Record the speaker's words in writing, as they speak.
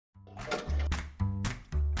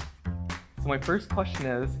So my first question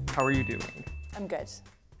is, how are you doing? I'm good.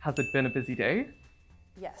 Has it been a busy day?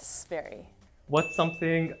 Yes, very. What's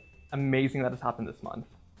something amazing that has happened this month?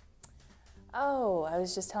 Oh, I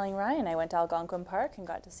was just telling Ryan I went to Algonquin Park and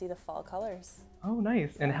got to see the fall colors. Oh,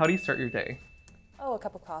 nice. And how do you start your day? Oh, a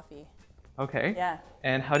cup of coffee. Okay. Yeah.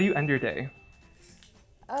 And how do you end your day?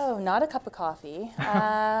 Oh, not a cup of coffee.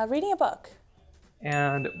 Reading a book.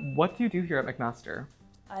 And what do you do here at McMaster?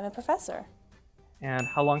 I'm a professor. And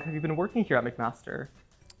how long have you been working here at McMaster?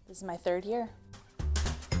 This is my 3rd year.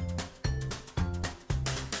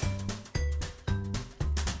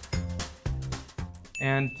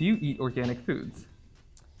 And do you eat organic foods?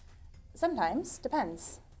 Sometimes,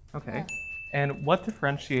 depends. Okay. Yeah. And what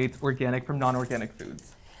differentiates organic from non-organic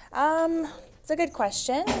foods? It's a good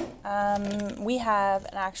question. We have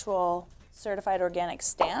an actual certified organic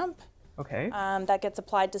stamp. Okay. That gets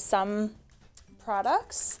applied to some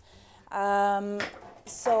products.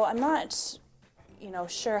 So I'm not,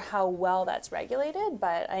 sure how well that's regulated,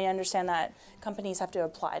 but I understand that companies have to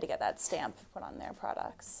apply to get that stamp put on their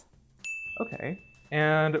products. Okay.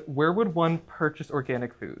 And where would one purchase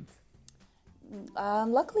organic foods?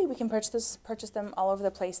 Luckily, we can purchase them all over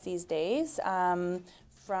the place these days, from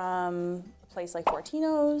a place like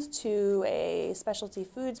Fortino's to a specialty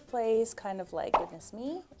foods place, kind of like Goodness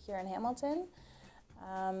Me here in Hamilton.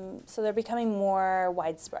 So they're becoming more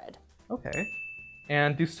widespread. Okay.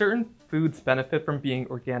 And do certain foods benefit from being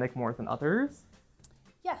organic more than others?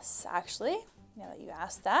 Yes, actually, now that you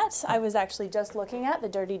asked that, I was actually just looking at the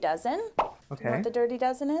Dirty Dozen. Okay. Do you know what the Dirty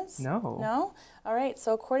Dozen is? No. No? All right,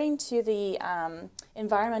 so according to the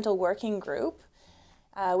Environmental Working Group,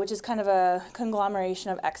 which is kind of a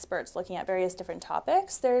conglomeration of experts looking at various different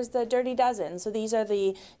topics, there's the Dirty Dozen. So these are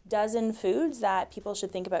the dozen foods that people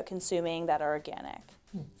should think about consuming that are organic.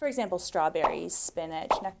 For example, strawberries,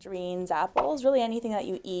 spinach, nectarines, apples, really anything that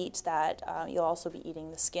you eat that you'll also be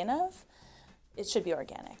eating the skin of, it should be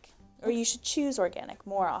organic. Or you should choose organic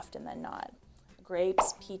more often than not.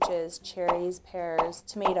 Grapes, peaches, cherries, pears,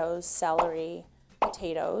 tomatoes, celery,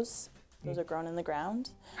 potatoes, those are grown in the ground,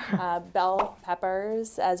 bell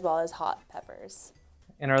peppers, as well as hot peppers.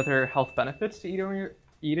 And are there health benefits to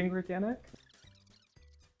eating organic?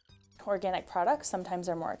 Organic products sometimes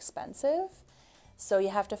are more expensive, so you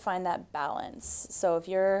have to find that balance. So if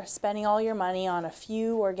you're spending all your money on a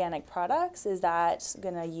few organic products, is that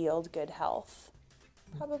going to yield good health?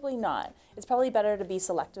 Probably not. It's probably better to be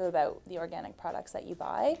selective about the organic products that you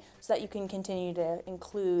buy so that you can continue to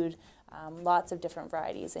include lots of different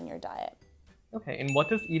varieties in your diet. Okay, and what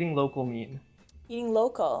does eating local mean? Eating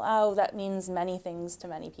local, oh, that means many things to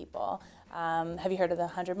many people. Have you heard of the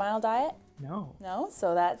 100-mile diet? No. No?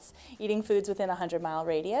 So that's eating foods within a 100-mile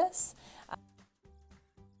radius.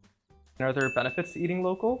 And are there benefits to eating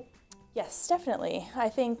local? Yes, definitely. I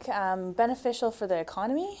think beneficial for the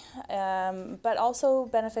economy, but also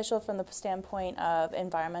beneficial from the standpoint of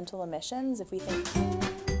environmental emissions, if we think.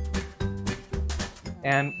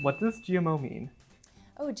 And what does GMO mean?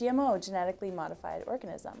 Oh, GMO, genetically modified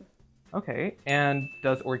organism. Okay, and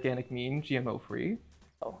does organic mean GMO-free?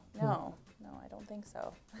 Oh, no, I don't think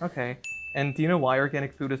so. Okay, and do you know why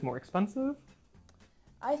organic food is more expensive?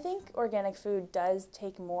 I think organic food does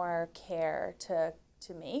take more care to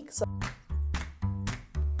make.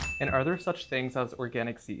 And are there such things as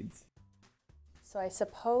organic seeds? So I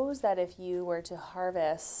suppose that if you were to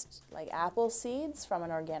harvest like apple seeds from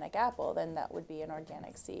an organic apple, then that would be an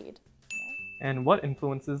organic seed. Yeah. And what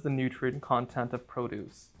influences the nutrient content of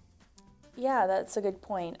produce? Yeah, that's a good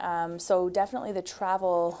point. So definitely the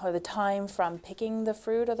travel or the time from picking the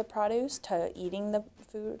fruit or the produce to eating the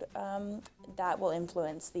food, that will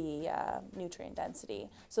influence the nutrient density.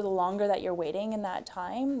 So the longer that you're waiting in that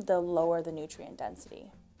time, the lower the nutrient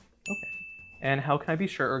density. Okay. And how can I be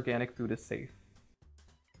sure organic food is safe?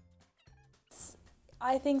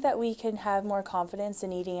 I think that we can have more confidence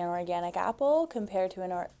in eating an organic apple compared to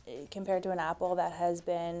an apple that has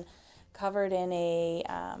been covered in a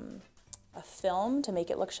film to make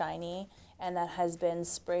it look shiny and that has been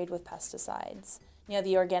sprayed with pesticides.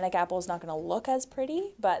 The organic apple is not going to look as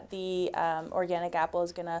pretty, but the organic apple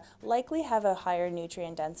is going to likely have a higher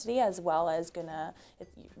nutrient density, as well as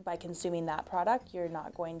by consuming that product, you're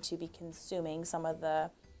not going to be consuming some of the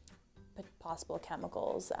possible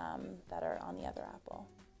chemicals that are on the other apple.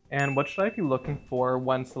 And what should I be looking for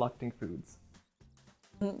when selecting foods?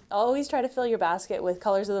 Always try to fill your basket with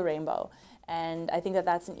colors of the rainbow. And I think that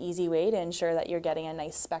that's an easy way to ensure that you're getting a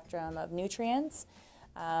nice spectrum of nutrients.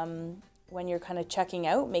 When you're kind of checking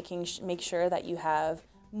out, make sure that you have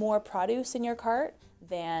more produce in your cart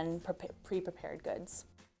than pre-prepared goods.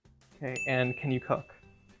 Okay, and can you cook?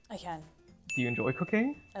 I can. Do you enjoy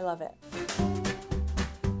cooking? I love it.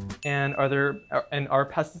 And are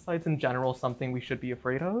pesticides in general something we should be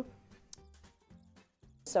afraid of?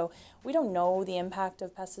 So we don't know the impact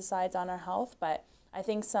of pesticides on our health, but I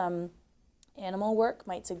think some animal work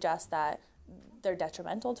might suggest that they're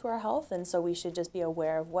detrimental to our health, and so we should just be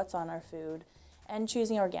aware of what's on our food. And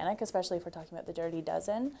choosing organic, especially if we're talking about the dirty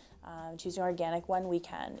dozen, choosing organic when we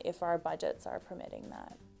can, if our budgets are permitting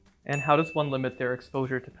that. And how does one limit their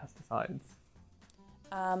exposure to pesticides?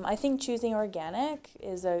 I think choosing organic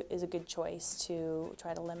is a good choice to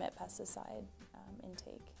try to limit pesticide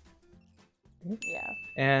intake. Yeah.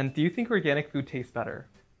 And do you think organic food tastes better?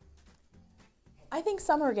 I think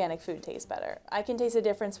some organic food tastes better. I can taste the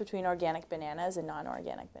difference between organic bananas and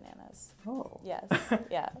non-organic bananas. Oh. Yes.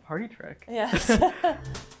 Yeah. Party trick. Yes.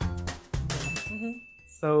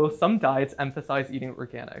 So some diets emphasize eating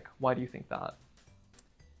organic. Why do you think that?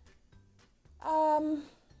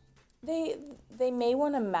 They may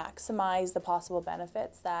want to maximize the possible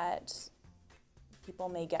benefits that people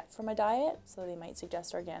may get from a diet, so they might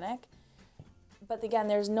suggest organic. But again,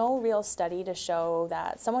 there's no real study to show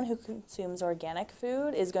that someone who consumes organic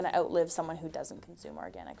food is going to outlive someone who doesn't consume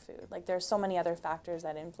organic food. Like, there's so many other factors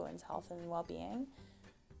that influence health and well-being.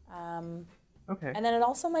 Okay. And then it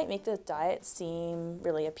also might make the diet seem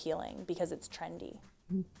really appealing because it's trendy.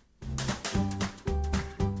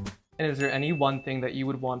 And is there any one thing that you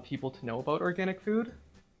would want people to know about organic food?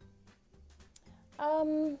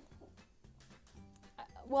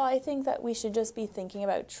 Well, I think that we should just be thinking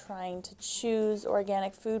about trying to choose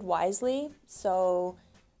organic food wisely. So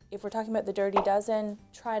if we're talking about the dirty dozen,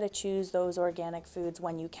 try to choose those organic foods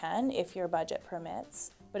when you can, if your budget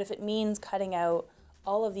permits. But if it means cutting out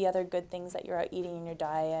all of the other good things that you're out eating in your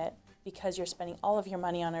diet because you're spending all of your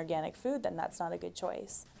money on organic food, then that's not a good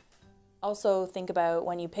choice. Also think about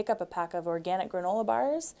when you pick up a pack of organic granola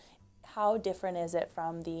bars, how different is it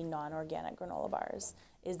from the non-organic granola bars?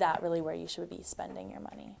 Is that really where you should be spending your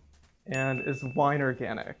money? And is wine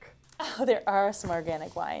organic? Oh, there are some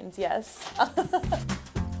organic wines, yes.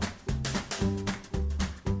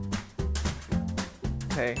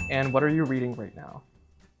 Okay, and what are you reading right now?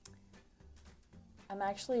 I'm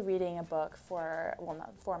actually reading a book for, well,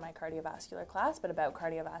 not for my cardiovascular class, but about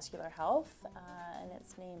cardiovascular health, and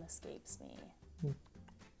its name escapes me.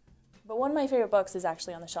 But one of my favorite books is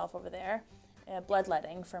actually on the shelf over there,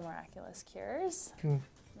 Bloodletting for Miraculous Cures. I don't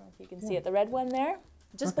know if you can see it, the red one there,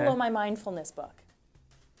 just below my mindfulness book.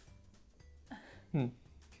 Can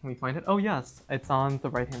we find it? Oh yes, it's on the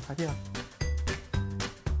right-hand side, yeah.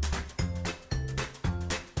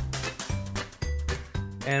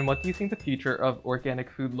 And what do you think the future of organic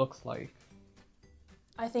food looks like?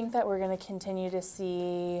 I think that we're going to continue to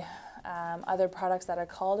see other products that are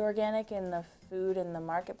called organic in the food in the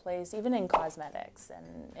marketplace, even in cosmetics and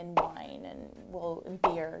in wine and in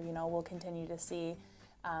beer. You know, we'll continue to see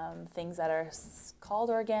things that are called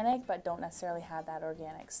organic but don't necessarily have that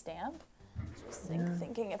organic stamp. Just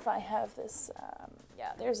thinking if I have this,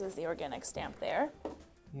 yeah, there's the organic stamp there.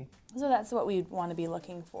 So that's what we want to be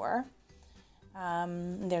looking for.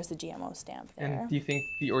 There's the GMO stamp there. And do you think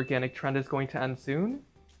the organic trend is going to end soon?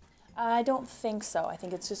 I don't think so. I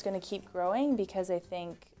think it's just going to keep growing because I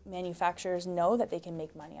think manufacturers know that they can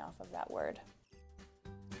make money off of that word.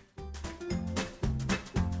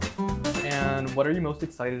 And what are you most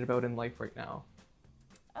excited about in life right now?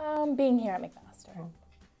 Being here at McMaster.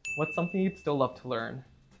 What's something you'd still love to learn?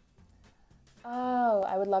 Oh,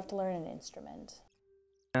 I would love to learn an instrument.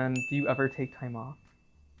 And do you ever take time off?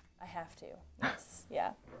 I have to, yes,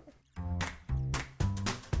 yeah.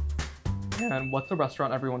 And what's a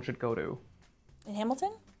restaurant everyone should go to? In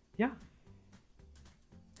Hamilton? Yeah.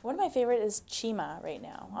 One of my favorite is Chima right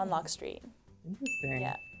now on Lock Street. Interesting.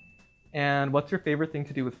 Yeah. And what's your favorite thing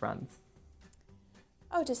to do with friends?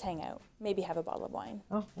 Oh, just hang out. Maybe have a bottle of wine.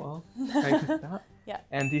 Oh, well, I can do that. Yeah.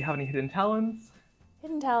 And do you have any hidden talents?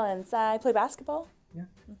 Hidden talents. I play basketball. Yeah.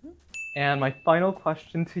 And my final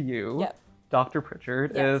question to you, Dr.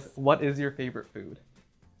 Pritchard, is what is your favorite food?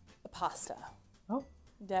 Pasta. Oh.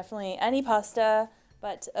 Definitely any pasta,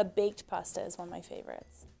 but a baked pasta is one of my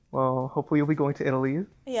favorites. Well, hopefully you'll be going to Italy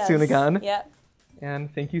soon again. Yeah.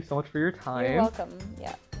 And thank you so much for your time. You're welcome.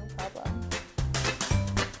 Yeah, no problem.